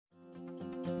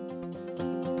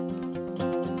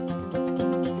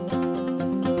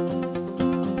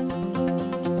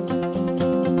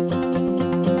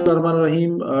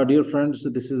Bismillahirrahmanirrahim. Dear friends,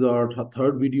 this is our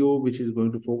third video, which is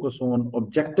going to focus on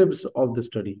objectives of the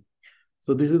study.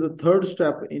 So this is the third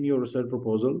step in your research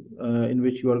proposal, in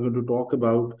which you are going to talk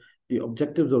about the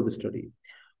objectives of the study.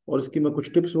 और इसकी मैं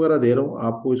कुछ tips वगैरह दे रहा हूँ,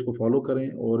 आपको इसको follow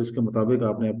करें और इसके मुताबिक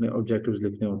आपने अपने ऑब्जेक्टिव्स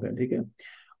लिखने होते हैं, ठीक है।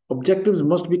 Objectives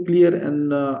must be clear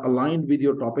and aligned with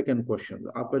your topic and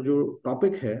question. आपका जो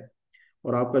टॉपिक है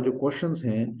और आपका जो क्वेश्चंस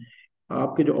हैं,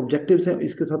 आपके जो ऑब्जेक्टिव्स हैं,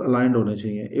 इसके साथ अलाइंड होने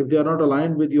चाहिए। If they are not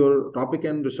aligned with your topic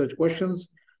and research questions,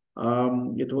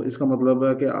 ये तो इसका मतलब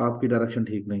है कि आपकी डायरेक्शन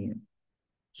ठीक नहीं है।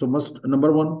 सो must number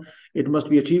one, it must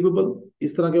be achievable.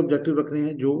 इस तरह के ऑब्जेक्टिव रखने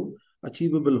हैं जो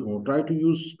अचीवेबल हो। Try to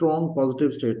use strong positive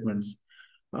statements.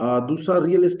 दूसरा,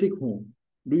 रियलिस्टिक हो।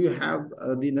 Do you have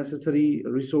the necessary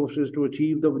resources to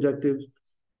achieve the objectives,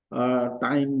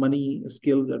 time, money,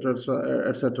 skills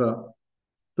etcetera.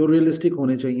 तो रियलिस्टिक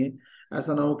होने चाहिए,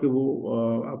 ऐसा ना हो कि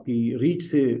वो आपकी रीच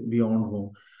से बियॉन्ड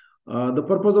हो। The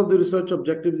purpose of the research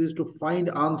objective is to find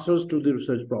answers to the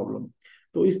research problem.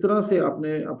 तो इस तरह से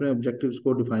आपने अपने ऑब्जेक्टिव्स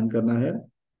को डिफाइन करना है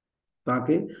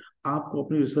ताकि आपको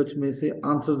अपनी रिसर्च में से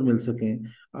आंसर्स मिल सकें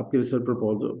आपके रिसर्च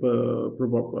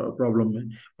प्रॉब्लम में।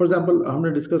 फॉर एग्जांपल,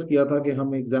 हमने डिस्कस किया था कि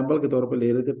हम एग्जांपल के तौर पे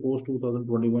ले रहे थे post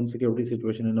 2021 security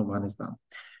situation in Afghanistan.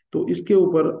 तो इसके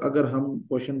ऊपर अगर हम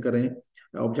क्वेश्चन करें,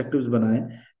 ऑब्जेक्टिव्स बनाएं,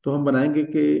 तो हम बनाएंगे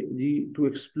कि जी, टू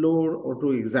एक्सप्लोर और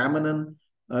to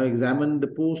examine the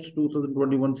post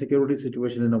 2021 security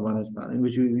situation in Afghanistan, in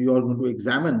which you are going to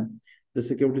examine the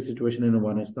security situation in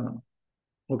Afghanistan.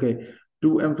 Okay,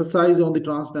 to emphasize on the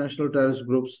transnational terrorist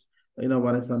groups in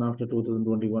Afghanistan after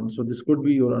 2021. So this could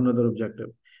be your another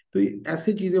objective. तो ये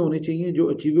ऐसी चीजें होनी चाहिए जो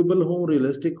achievable हों,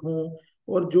 realistic हों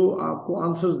और जो आपको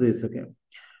आंसर्स दे सकें।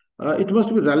 It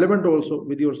must be relevant also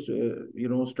with your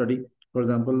study. For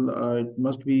example, it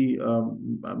must be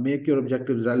make your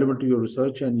objectives relevant to your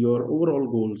research and your overall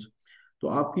goals. तो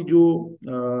आपकी जो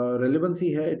रेलेवेंसी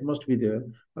है, इट मस्ट बी देयर।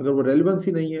 अगर वो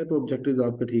रेलेवेंसी नहीं है तो ऑब्जेक्टिव्स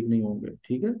आपके ठीक नहीं होंगे,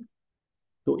 ठीक है।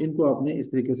 तो इनको आपने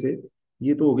इस तरीके से,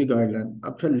 ये तो होगी गाइडलाइन।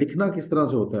 अच्छा, लिखना किस तरह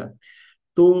से होता है?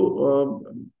 तो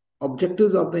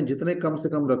ऑब्जेक्टिव्स आपने जितने कम से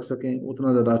कम रख सकें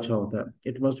उतना ज्यादा अच्छा होता है।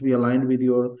 It must be aligned with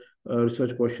your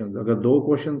research questions. अगर दो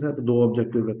क्वेश्चंस हैं तो दो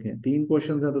ऑब्जेक्टिव रखें, तीन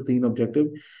क्वेश्चंस हैं तो तीन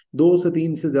ऑब्जेक्टिव। दो से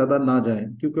तीन से ज्यादा ना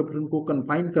जाएं, क्योंकि फिर उनको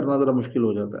कन्फाइन करना जरा मुश्किल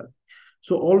हो जाता है।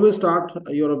 So always start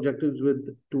your objectives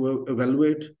with two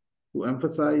evaluate, to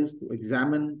emphasize, to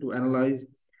examine, to analyze,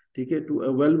 ठीक है। To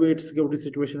evaluate security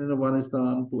situation in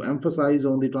Afghanistan, to emphasize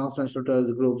on the transnational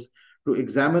terrorist groups, to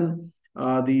examine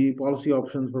the policy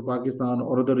options for Pakistan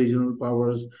or other regional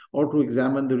powers, or to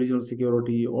examine the regional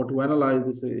security, or to analyze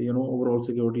this, overall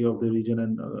security of the region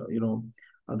and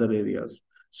other areas.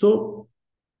 So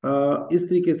इस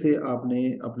तरीके से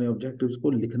आपने अपने objectives को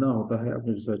लिखना होता है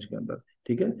अपने रिसर्च के अंदर,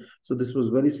 ठीक है। So this was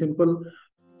very simple.